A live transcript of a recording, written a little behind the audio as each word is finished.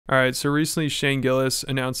All right, so recently Shane Gillis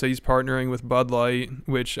announced that he's partnering with Bud Light,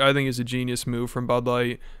 which I think is a genius move from Bud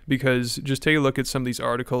Light because just take a look at some of these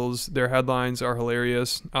articles. Their headlines are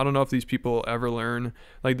hilarious. I don't know if these people ever learn.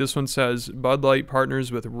 Like this one says, Bud Light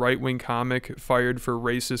partners with right-wing comic fired for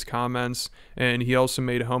racist comments, and he also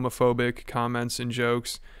made homophobic comments and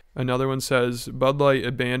jokes. Another one says, Bud Light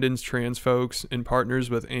abandons trans folks and partners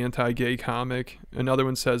with anti-gay comic. Another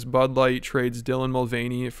one says, Bud Light trades Dylan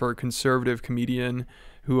Mulvaney for a conservative comedian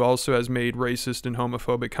who also has made racist and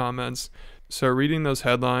homophobic comments. So reading those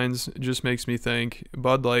headlines just makes me think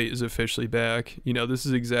Bud Light is officially back. This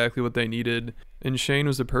is exactly what they needed. And Shane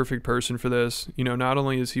was the perfect person for this. Not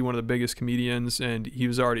only is he one of the biggest comedians and he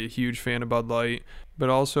was already a huge fan of Bud Light, but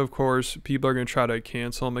also, of course, people are going to try to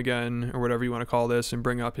cancel him again, or whatever you want to call this, and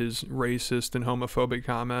bring up his racist and homophobic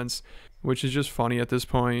comments, which is just funny at this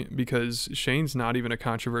point because Shane's not even a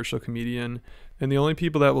controversial comedian. And the only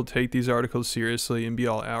people that will take these articles seriously and be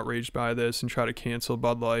all outraged by this and try to cancel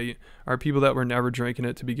Bud Light are people that were never drinking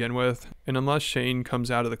it to begin with. And unless Shane comes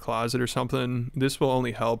out of the closet or something, this will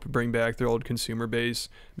only help bring back their old consumer base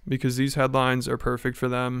because these headlines are perfect for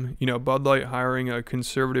them. Bud Light hiring a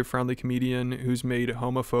conservative-friendly comedian who's made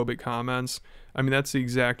homophobic comments. I mean, that's the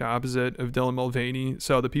exact opposite of Dylan Mulvaney.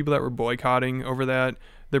 So the people that were boycotting over that,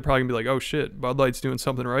 they're probably going to be like, oh shit, Bud Light's doing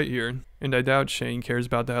something right here. And I doubt Shane cares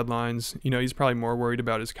about the headlines. He's probably more worried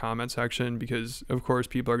about his comment section because, of course,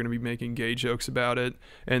 people are going to be making gay jokes about it.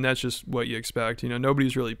 And that's just what you expect.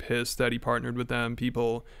 Nobody's really pissed that he partnered with them.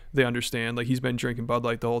 People, they understand. Like, he's been drinking Bud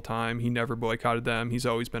Light the whole time. He never boycotted them. He's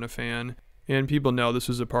always been a fan. And people know this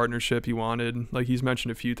was a partnership he wanted. Like, he's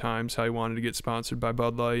mentioned a few times how he wanted to get sponsored by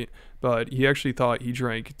Bud Light, but he actually thought he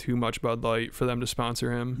drank too much Bud Light for them to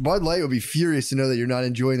sponsor him. Bud Light would be furious to know that you're not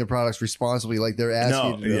enjoying the products responsibly like they're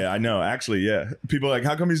asking you to. Yeah, I know. Actually, yeah. People are like,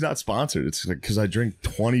 how come he's not sponsored? It's like, because I drink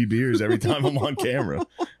 20 beers every time I'm on camera.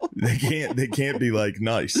 They can't be like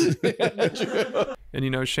nice.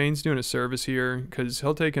 And Shane's doing a service here because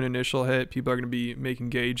he'll take an initial hit. People are going to be making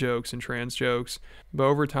gay jokes and trans jokes. But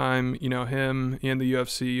over time, him and the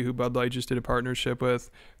UFC, who Bud Light just did a partnership with,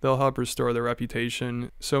 they'll help restore their reputation.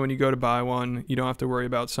 So when you go to buy one, you don't have to worry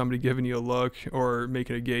about somebody giving you a look or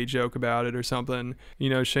making a gay joke about it or something.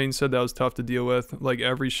 Shane said that was tough to deal with. Like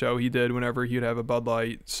every show he did, whenever he'd have a Bud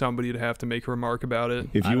Light, somebody would have to make a remark about it.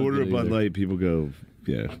 If you order a Bud Light, people go,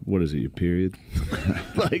 yeah, what is it, your period?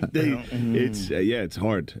 Like it's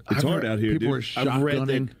hard. It's hard out here, dude. I've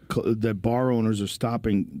read that bar owners are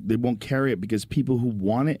stopping. They won't carry it because people who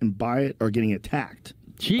want it and buy it are getting attacked.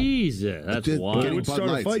 Jesus, that's wild. It would start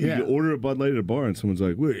a fight. You order a Bud Light at a bar and someone's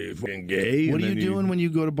like, "Wait, you fucking gay?" What are you doing when you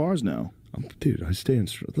go to bars now? Dude, I stay in.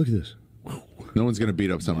 Look at this. No one's gonna beat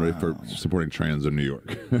up somebody for supporting trans in New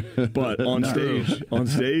York. But on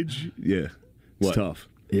stage, yeah, it's tough.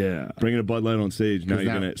 Yeah, bringing a Bud Light on stage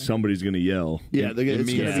now, somebody's gonna yell. Yeah, it's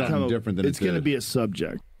gonna become different than it's gonna be a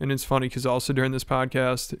subject. And it's funny because also during this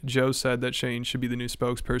podcast, Joe said that Shane should be the new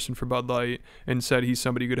spokesperson for Bud Light and said he's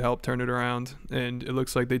somebody who could help turn it around. And it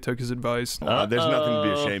looks like they took his advice. There's nothing to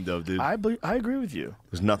be ashamed of, dude. I agree with you.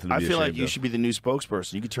 There's nothing to be ashamed of. I feel like you should be the new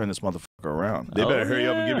spokesperson. You could turn this motherfucker around. They better hurry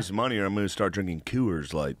up and give me some money or I'm going to start drinking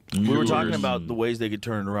Coors Light. We were talking about the ways they could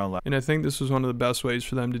turn it around. And I think this was one of the best ways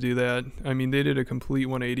for them to do that. I mean, they did a complete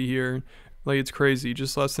 180 here. Like, it's crazy.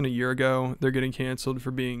 Just less than a year ago, they're getting canceled for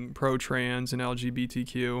being pro-trans and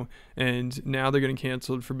LGBTQ, and now they're getting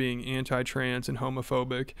canceled for being anti-trans and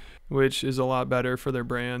homophobic, which is a lot better for their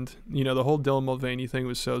brand. The whole Dylan Mulvaney thing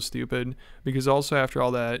was so stupid, because also after all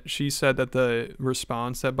that, she said that the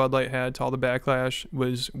response that Bud Light had to all the backlash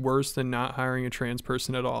was worse than not hiring a trans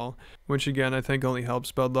person at all, which again, I think only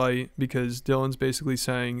helps Bud Light, because Dylan's basically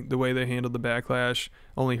saying the way they handled the backlash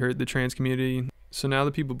only hurt the trans community. So now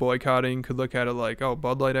the people boycotting could look at it like, oh,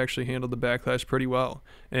 Bud Light actually handled the backlash pretty well.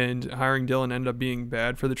 And hiring Dylan ended up being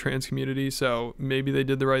bad for the trans community, so maybe they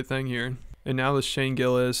did the right thing here. And now with Shane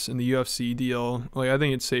Gillis and the UFC deal, I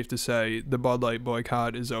think it's safe to say the Bud Light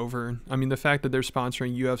boycott is over. I mean, the fact that they're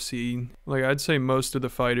sponsoring UFC, I'd say most of the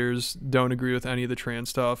fighters don't agree with any of the trans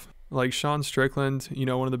stuff. Like Sean Strickland,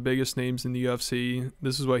 one of the biggest names in the UFC,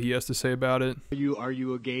 this is what he has to say about it. Are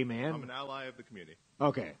you a gay man? I'm an ally of the community.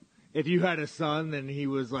 Okay. If you had a son and he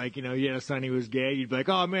was like, you had a son, he was gay, you'd be like,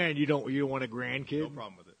 oh man, you don't want a grandkid? No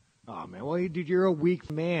problem with it. Oh man, well, dude, you're a weak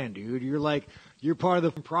man, dude. You're part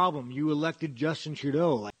of the problem. You elected Justin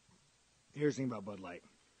Trudeau. Here's the thing about Bud Light.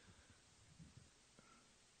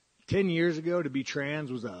 10 years ago, to be trans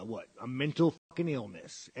was a mental fucking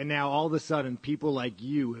illness. And now all of a sudden, people like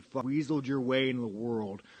you have weaseled your way into the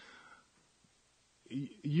world.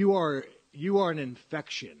 You are an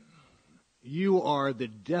infection. You are the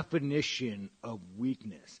definition of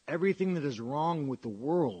weakness. Everything that is wrong with the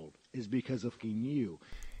world is because of you.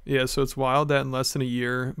 Yeah, so it's wild that in less than a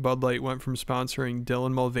year, Bud Light went from sponsoring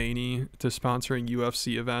Dylan Mulvaney to sponsoring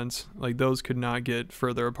UFC events. Like, those could not get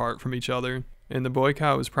further apart from each other. And the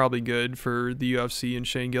boycott was probably good for the UFC and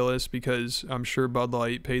Shane Gillis because I'm sure Bud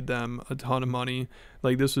Light paid them a ton of money.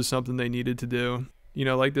 Like, this was something they needed to do. You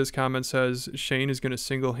know, like this comment says, Shane is going to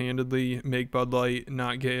single-handedly make Bud Light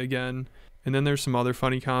not gay again. And then there's some other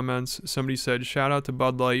funny comments. Somebody said, shout out to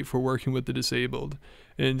Bud Light for working with the disabled.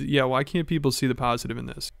 And yeah, why can't people see the positive in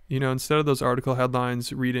this? You know, instead of those article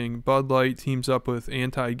headlines reading, Bud Light teams up with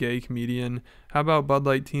anti-gay comedian, how about Bud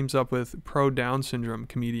Light teams up with pro-Down syndrome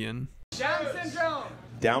comedian? Down syndrome!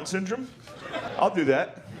 Down syndrome? I'll do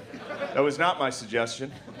that. That was not my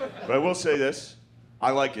suggestion. But I will say this, I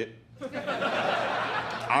like it.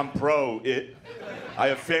 I'm pro it. I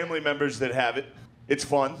have family members that have it. It's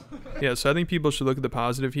fun. Yeah, so I think people should look at the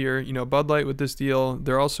positive here. You know, Bud Light with this deal,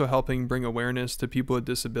 they're also helping bring awareness to people with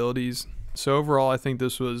disabilities. So overall, I think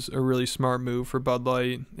this was a really smart move for Bud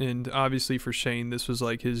Light. And obviously for Shane, this was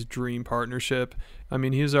like his dream partnership. I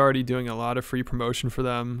mean, he's already doing a lot of free promotion for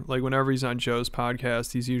them. Like whenever he's on Joe's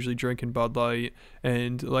podcast, he's usually drinking Bud Light.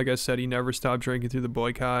 And like I said, he never stopped drinking through the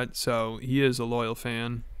boycott. So he is a loyal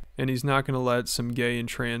fan. And he's not going to let some gay and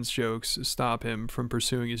trans jokes stop him from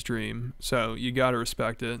pursuing his dream. So you got to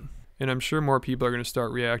respect it. And I'm sure more people are going to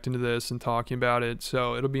start reacting to this and talking about it.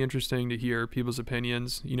 So it'll be interesting to hear people's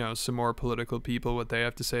opinions, you know, some more political people, what they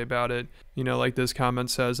have to say about it. You know, like this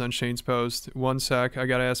comment says on Shane's post, one sec, I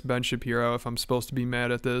got to ask Ben Shapiro if I'm supposed to be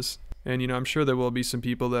mad at this. And, you know, I'm sure there will be some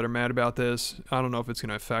people that are mad about this. I don't know if it's going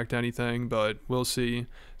to affect anything, but we'll see.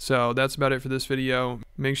 So that's about it for this video.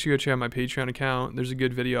 Make sure you go check out my Patreon account. There's a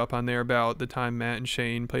good video up on there about the time Matt and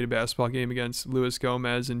Shane played a basketball game against Luis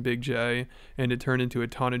Gomez and Big J, and it turned into a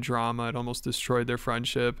ton of drama. It almost destroyed their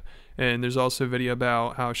friendship. And there's also a video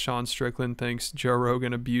about how Sean Strickland thinks Joe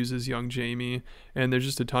Rogan abuses young Jamie. And there's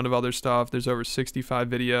just a ton of other stuff. There's over 65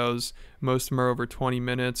 videos. Most of them are over 20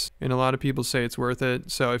 minutes. And a lot of people say it's worth it.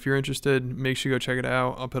 So if you're interested, make sure you go check it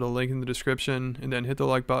out. I'll put a link in the description. And then hit the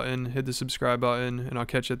like button, hit the subscribe button, and I'll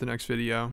catch you at the next video.